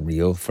 It's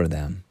real for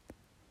them.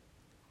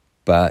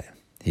 But,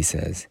 he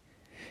says,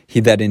 he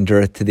that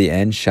endureth to the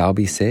end shall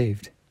be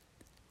saved.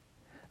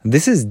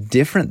 This is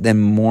different than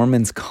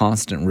Mormon's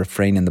constant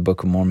refrain in the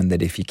Book of Mormon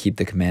that if you keep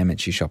the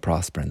commandments, you shall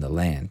prosper in the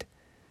land.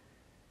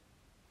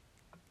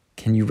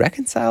 Can you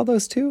reconcile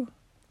those two?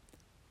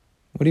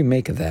 What do you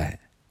make of that?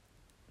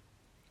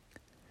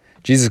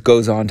 Jesus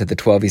goes on to the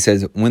 12. He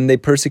says, when they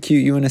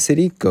persecute you in a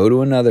city, go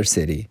to another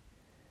city.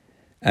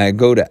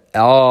 Go to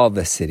all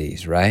the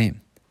cities, right?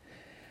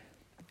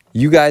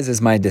 You guys,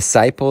 as my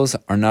disciples,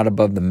 are not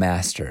above the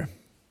master.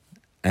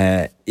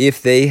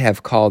 If they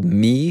have called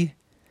me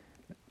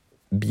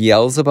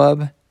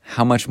Beelzebub,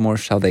 how much more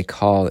shall they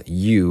call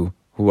you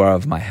who are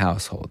of my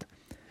household?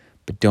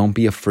 But don't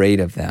be afraid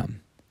of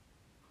them.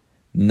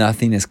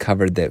 Nothing is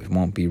covered that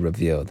won't be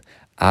revealed.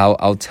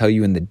 I'll tell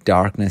you in the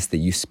darkness that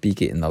you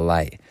speak it in the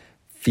light.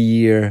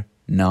 Fear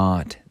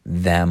not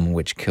them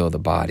which kill the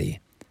body,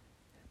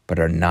 but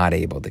are not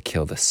able to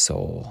kill the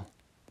soul.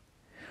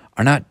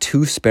 Are not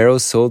 2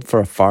 sparrows sold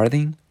for a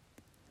farthing?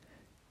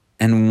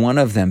 And one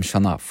of them shall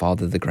not fall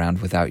to the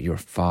ground without your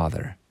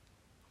Father.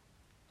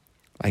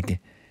 Like,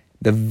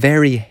 the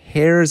very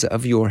hairs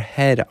of your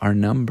head are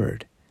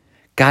numbered.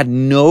 God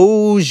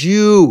knows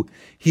you.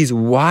 He's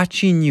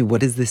watching you.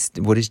 What is this?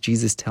 What is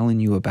Jesus telling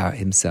you about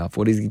himself?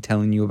 What is he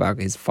telling you about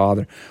his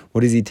Father?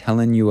 What is he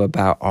telling you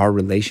about our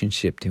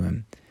relationship to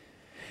him?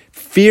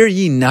 Fear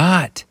ye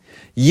not,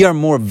 ye are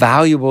more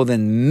valuable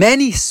than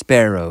many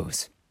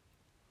sparrows.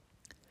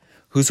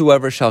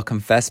 Whosoever shall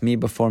confess me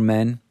before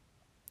men,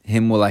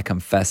 him will I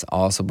confess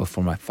also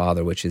before my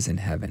Father which is in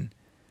heaven.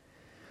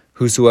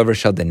 Whosoever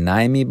shall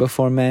deny me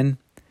before men,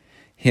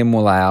 him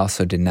will I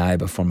also deny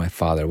before my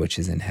Father which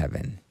is in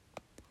heaven.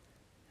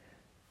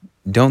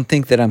 Don't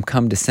think that I'm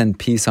come to send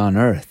peace on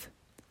earth.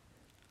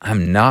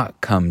 I'm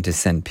not come to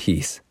send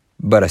peace,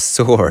 but a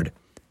sword.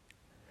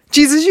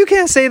 Jesus, you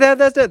can't say that.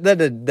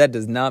 That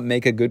does not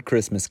make a good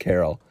Christmas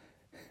carol.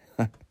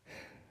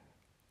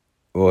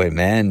 Boy,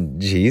 man,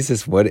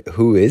 Jesus,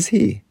 who is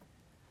he?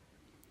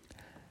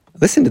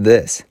 Listen to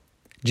this.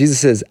 Jesus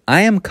says,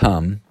 I am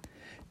come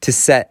to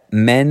set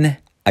men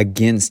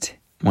against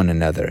one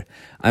another.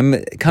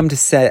 I'm come to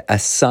set a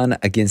son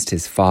against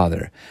his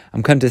father.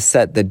 I'm come to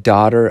set the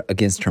daughter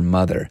against her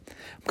mother.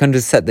 I'm come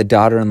to set the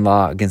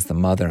daughter-in-law against the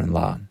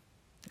mother-in-law.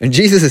 And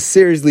Jesus is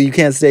seriously, you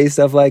can't say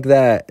stuff like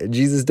that.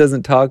 Jesus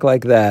doesn't talk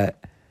like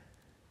that.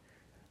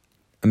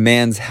 A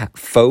man's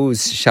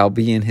foes shall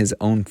be in his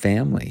own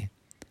family.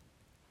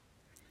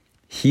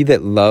 He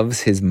that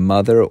loves his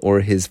mother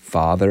or his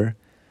father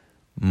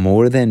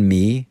more than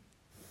me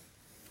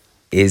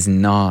is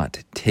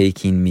not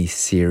taking me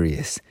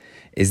serious,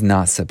 is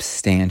not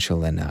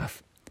substantial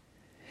enough.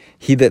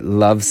 He that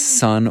loves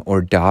son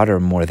or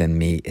daughter more than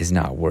me is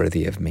not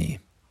worthy of me.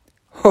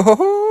 Ho, ho,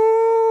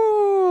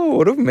 ho!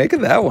 What do we make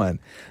of that one?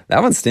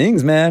 That one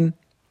stings, man.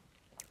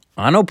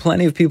 I know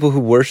plenty of people who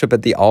worship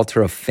at the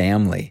altar of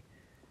family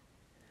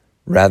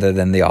rather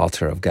than the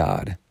altar of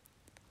God.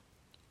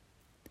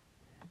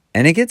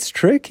 And it gets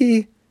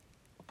tricky.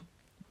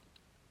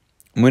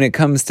 When it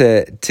comes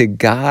to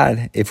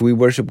God, if we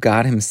worship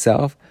God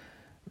himself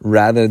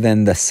rather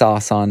than the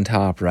sauce on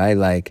top, right?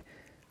 Like,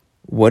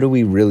 what do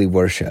we really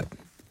worship?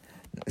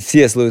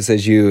 C.S. Lewis,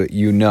 as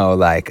you know,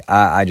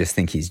 I just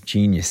think he's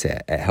genius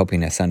at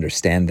helping us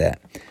understand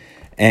that.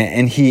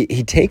 And he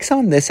takes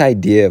on this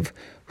idea of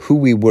who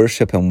we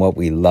worship and what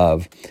we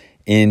love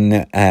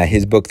in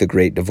his book, The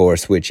Great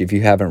Divorce, which if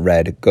you haven't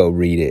read, go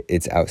read it.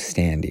 It's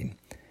outstanding.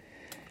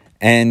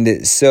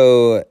 And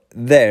so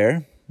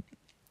there,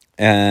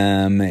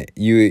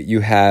 you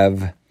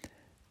have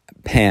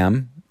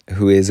Pam,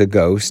 who is a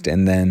ghost,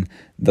 and then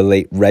the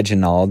late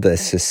Reginald,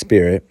 that's a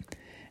spirit,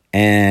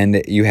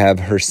 and you have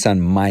her son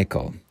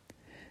Michael.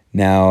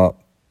 Now,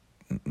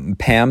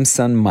 Pam's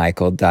son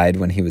Michael died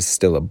when he was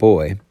still a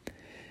boy,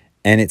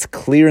 and it's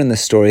clear in the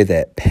story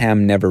that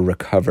Pam never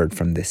recovered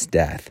from this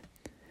death.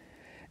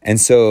 And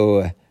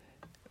so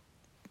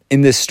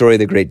in this story,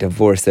 The Great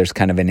Divorce, there's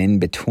kind of an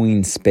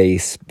in-between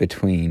space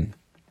between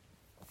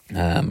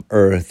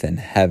earth and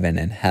heaven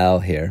and hell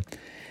here.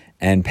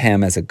 And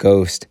Pam, as a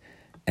ghost,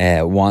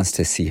 wants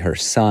to see her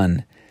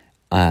son.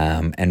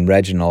 And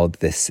Reginald,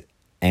 this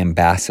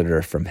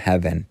ambassador from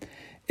heaven,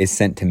 is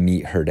sent to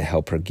meet her to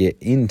help her get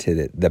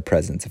into the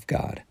presence of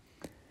God.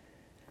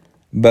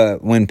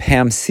 But when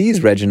Pam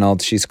sees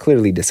Reginald, she's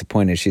clearly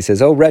disappointed. She says,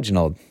 "Oh,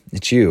 Reginald,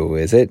 it's you,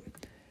 is it?"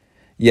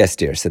 "Yes,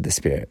 dear," said the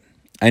spirit.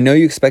 "I know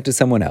you expected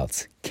someone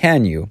else.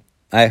 Can you,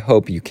 I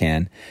hope you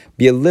can,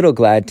 be a little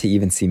glad to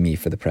even see me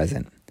for the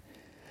present?"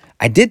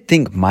 "I did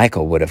think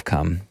Michael would have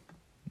come,"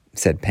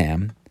 said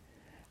Pam.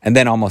 And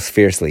then almost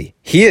fiercely,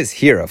 "He is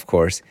here, of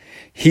course.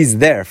 He's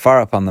there,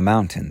 far up on the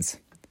mountains."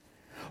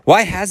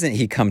 "Why hasn't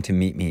he come to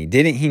meet me?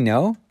 Didn't he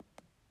know?"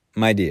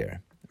 "My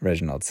dear,"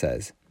 Reginald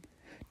says,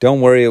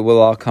 "don't worry, it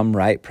will all come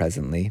right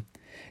presently.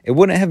 It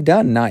wouldn't have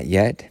done, not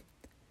yet.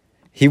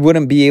 He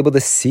wouldn't be able to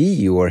see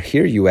you or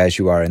hear you as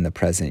you are in the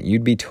present.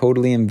 You'd be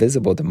totally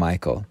invisible to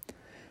Michael.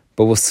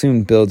 But we'll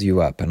soon build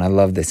you up." And I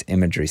love this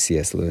imagery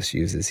C.S. Lewis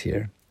uses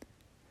here.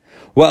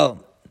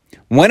 "Well,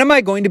 when am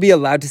I going to be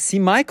allowed to see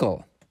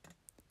Michael?"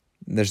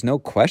 "There's no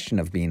question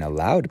of being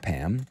allowed,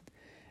 Pam.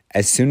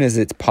 As soon as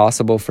it's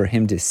possible for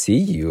him to see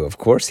you, of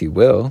course he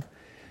will.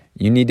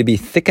 You need to be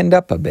thickened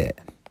up a bit."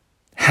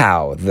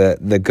 "How?"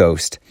 the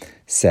ghost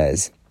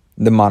says.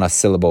 The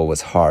monosyllable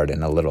was hard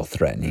and a little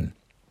threatening.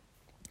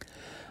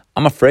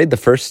 "I'm afraid the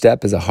first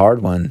step is a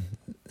hard one,"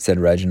 said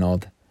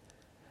Reginald.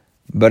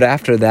 "But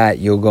after that,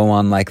 you'll go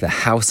on like the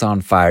house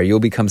on fire. You'll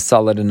become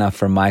solid enough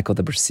for Michael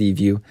to perceive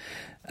you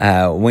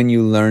when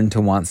you learn to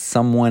want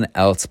someone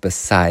else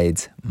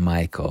besides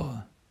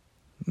Michael."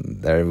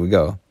 There we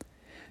go.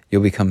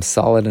 You'll become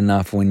solid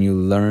enough when you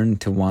learn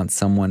to want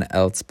someone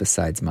else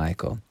besides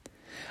Michael.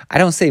 I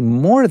don't say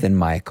more than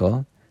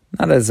Michael,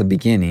 not as a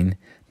beginning.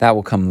 That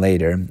will come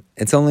later.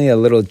 It's only a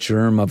little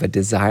germ of a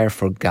desire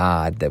for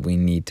God that we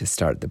need to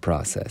start the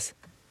process.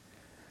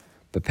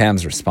 But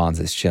Pam's response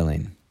is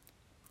chilling.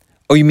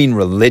 "Oh, you mean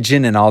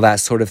religion and all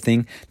that sort of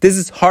thing? This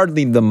is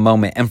hardly the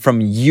moment, and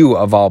from you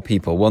of all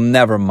people. Well,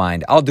 never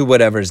mind. I'll do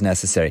whatever is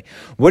necessary.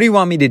 What do you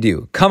want me to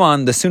do? Come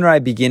on, the sooner I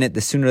begin it,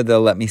 the sooner they'll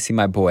let me see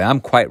my boy.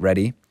 I'm quite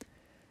ready."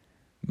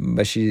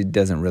 But she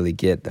doesn't really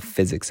get the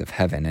physics of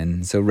heaven,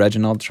 and so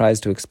Reginald tries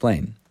to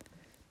explain.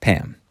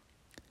 "Pam,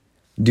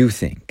 do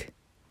think.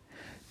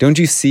 Don't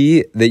you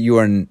see that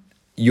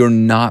you're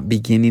not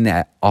beginning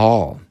at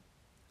all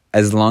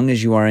as long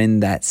as you are in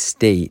that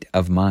state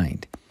of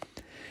mind?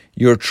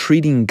 You're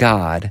treating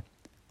God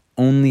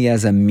only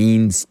as a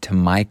means to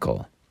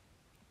Michal.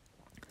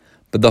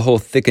 But the whole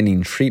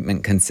thickening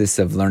treatment consists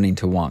of learning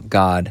to want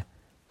God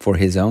for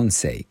his own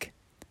sake.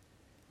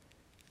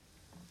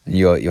 And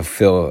you'll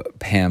feel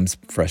Pam's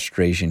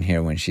frustration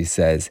here when she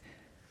says,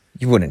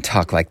 you wouldn't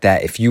talk like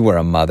that if you were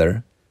a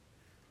mother.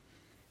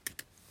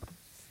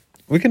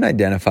 We can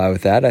identify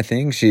with that, I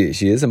think. She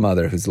is a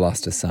mother who's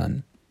lost a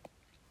son.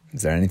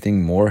 Is there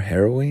anything more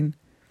harrowing?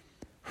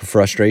 Her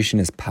frustration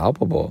is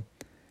palpable.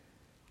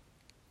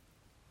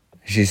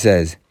 She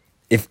says,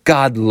 if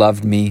God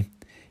loved me,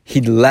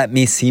 he'd let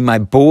me see my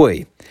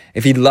boy.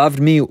 If he loved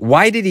me,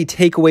 why did he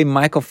take away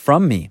Michal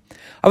from me?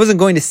 I wasn't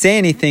going to say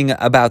anything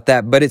about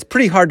that, but it's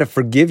pretty hard to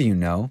forgive, you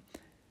know.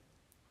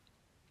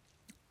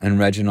 And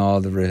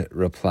Reginald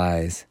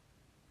replies,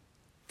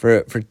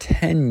 for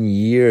 10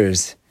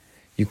 years,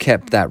 you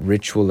kept that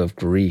ritual of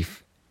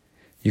grief.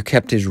 You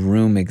kept his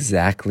room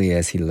exactly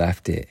as he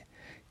left it,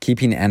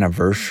 keeping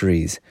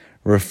anniversaries,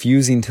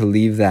 refusing to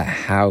leave that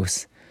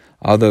house.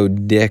 Although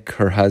Dick,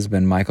 her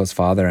husband, Michal's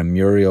father, and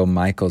Muriel,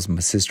 Michal's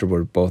sister,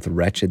 were both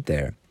wretched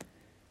there.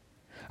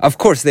 Of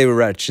course they were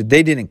wretched.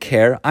 They didn't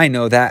care. I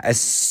know that.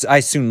 As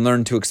I soon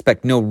learned to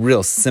expect no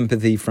real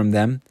sympathy from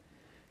them.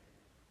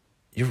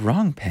 You're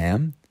wrong,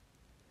 Pam.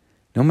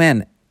 No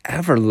man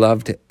ever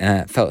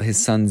felt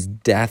his son's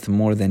death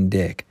more than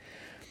Dick.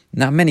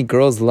 Not many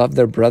girls loved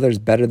their brothers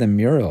better than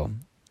Muriel.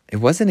 It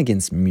wasn't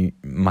against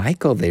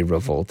Michal they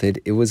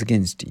revolted. It was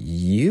against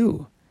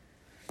you.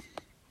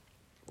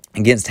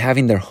 Against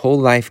having their whole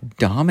life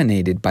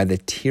dominated by the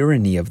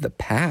tyranny of the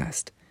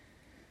past.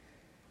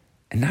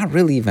 And not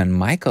really even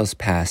Michal's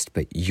past,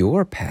 but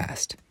your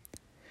past.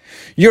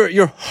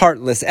 You're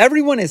heartless.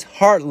 Everyone is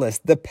heartless.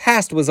 The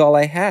past was all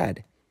I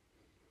had.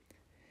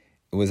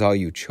 It was all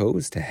you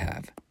chose to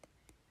have.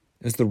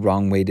 It was the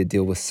wrong way to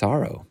deal with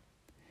sorrow.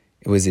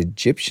 It was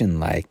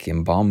Egyptian-like,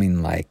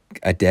 embalming like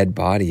a dead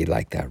body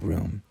like that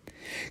room.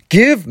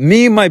 Give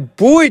me my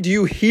boy, do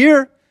you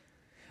hear?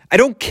 I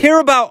don't care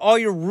about all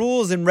your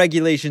rules and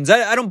regulations.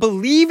 I don't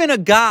believe in a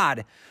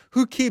God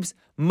who keeps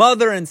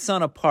mother and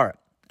son apart.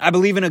 I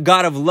believe in a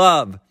God of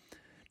love.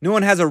 No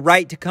one has a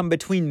right to come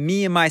between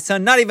me and my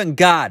son, not even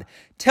God.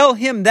 Tell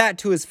him that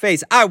to his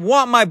face. I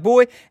want my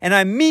boy, and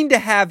I mean to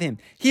have him.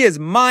 He is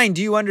mine,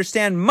 do you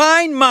understand?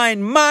 Mine,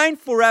 mine, mine,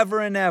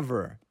 forever and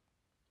ever.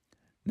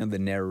 Now, the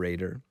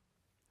narrator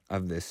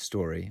of this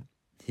story,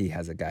 he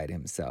has a guide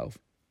himself.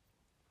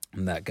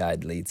 And that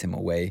guide leads him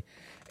away,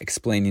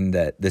 explaining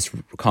that this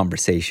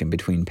conversation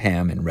between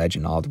Pam and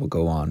Reginald will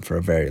go on for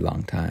a very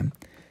long time.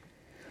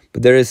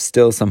 But there is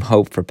still some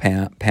hope for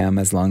Pam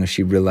as long as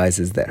she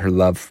realizes that her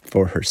love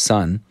for her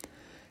son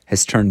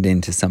has turned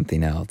into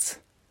something else.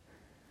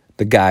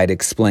 The guide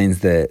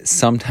explains that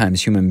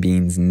sometimes human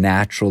beings'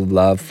 natural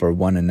love for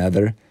one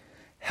another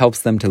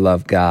helps them to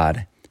love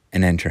God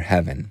and enter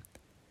heaven.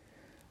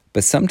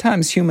 But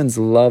sometimes humans'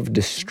 love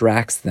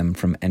distracts them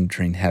from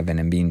entering heaven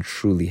and being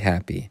truly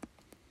happy.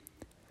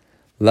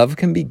 Love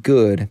can be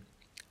good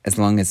as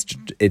long as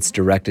it's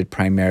directed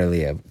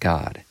primarily at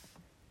God.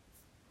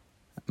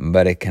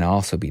 But it can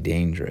also be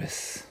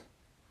dangerous.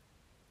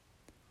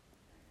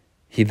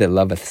 He that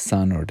loveth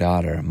son or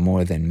daughter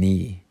more than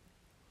me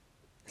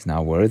is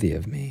not worthy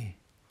of me.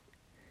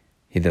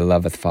 He that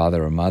loveth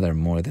father or mother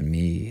more than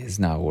me is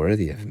not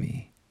worthy of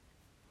me.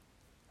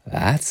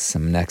 That's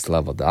some next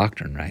level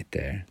doctrine right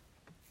there.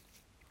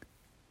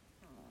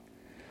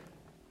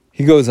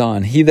 He goes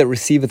on, he that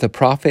receiveth a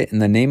prophet in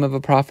the name of a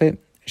prophet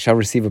shall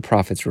receive a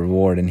prophet's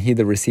reward, and he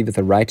that receiveth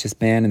a righteous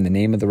man in the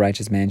name of the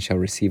righteous man shall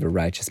receive a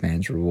righteous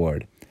man's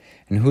reward.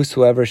 And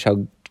whosoever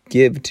shall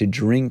give to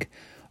drink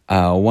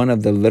one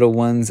of the little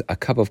ones a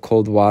cup of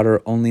cold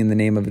water only in the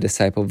name of a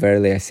disciple,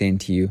 verily I say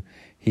unto you,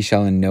 he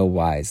shall in no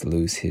wise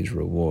lose his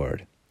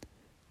reward.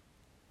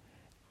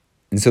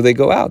 And so they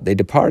go out, they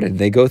departed,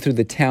 they go through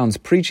the towns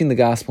preaching the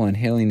gospel and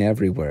hailing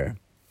everywhere.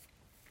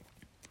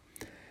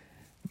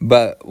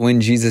 But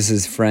when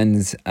Jesus'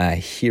 friends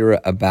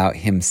hear about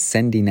him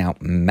sending out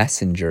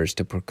messengers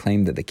to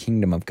proclaim that the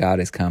kingdom of God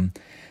has come,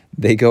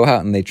 they go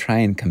out and they try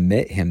and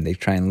commit him. They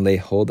try and lay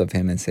hold of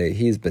him and say,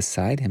 he is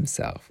beside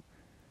himself.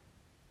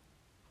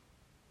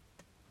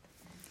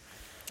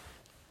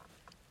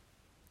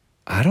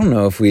 I don't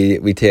know if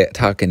we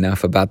talk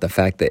enough about the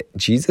fact that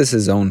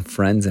Jesus' own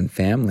friends and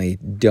family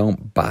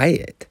don't buy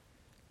it.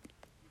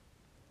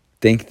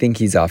 They think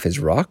he's off his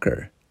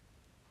rocker.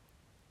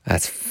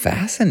 That's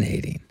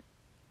fascinating.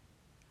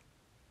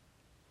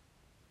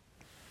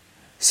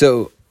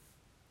 So,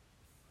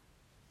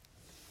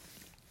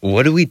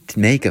 what do we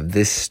make of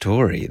this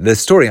story? The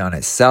story on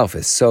itself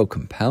is so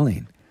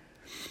compelling.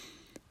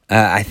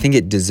 I think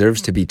it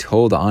deserves to be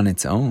told on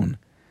its own.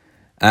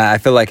 I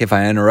feel like if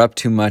I interrupt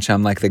too much,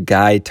 I'm like the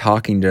guy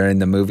talking during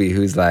the movie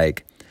who's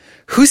like,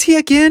 who's he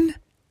again?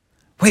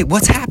 Wait,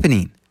 what's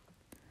happening?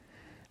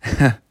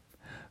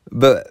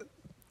 But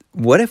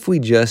what if we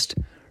just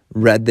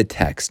read the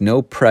text?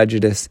 No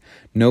prejudice,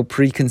 no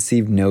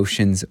preconceived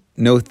notions,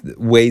 no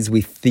ways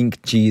we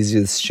think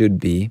Jesus should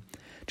be.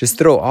 Just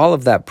throw all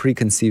of that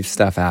preconceived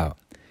stuff out.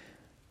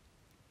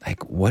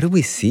 Like, what do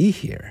we see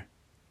here?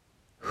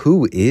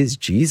 Who is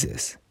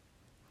Jesus?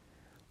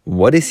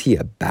 What is he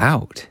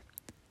about?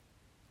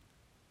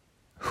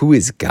 Who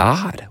is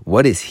God?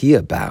 What is he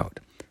about?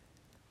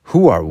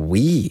 Who are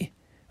we?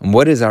 And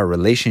what is our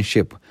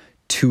relationship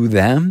to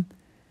them?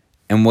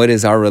 And what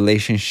is our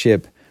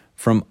relationship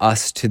from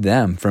us to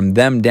them? From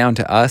them down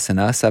to us and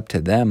us up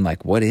to them?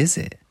 Like, what is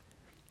it?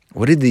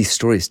 What did these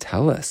stories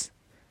tell us?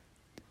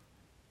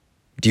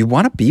 Do you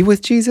want to be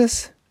with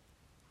Jesus?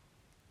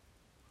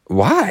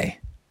 Why?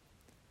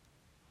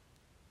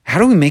 How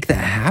do we make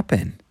that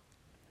happen?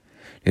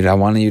 Dude, I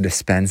want you to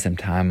spend some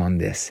time on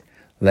this.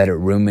 Let it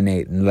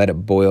ruminate and let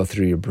it boil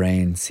through your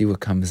brain. See what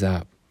comes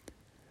up.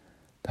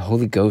 The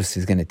Holy Ghost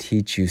is going to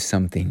teach you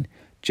something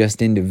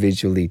just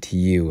individually to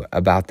you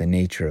about the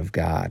nature of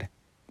God.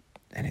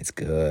 And it's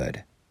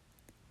good.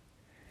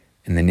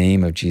 In the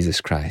name of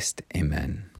Jesus Christ, amen.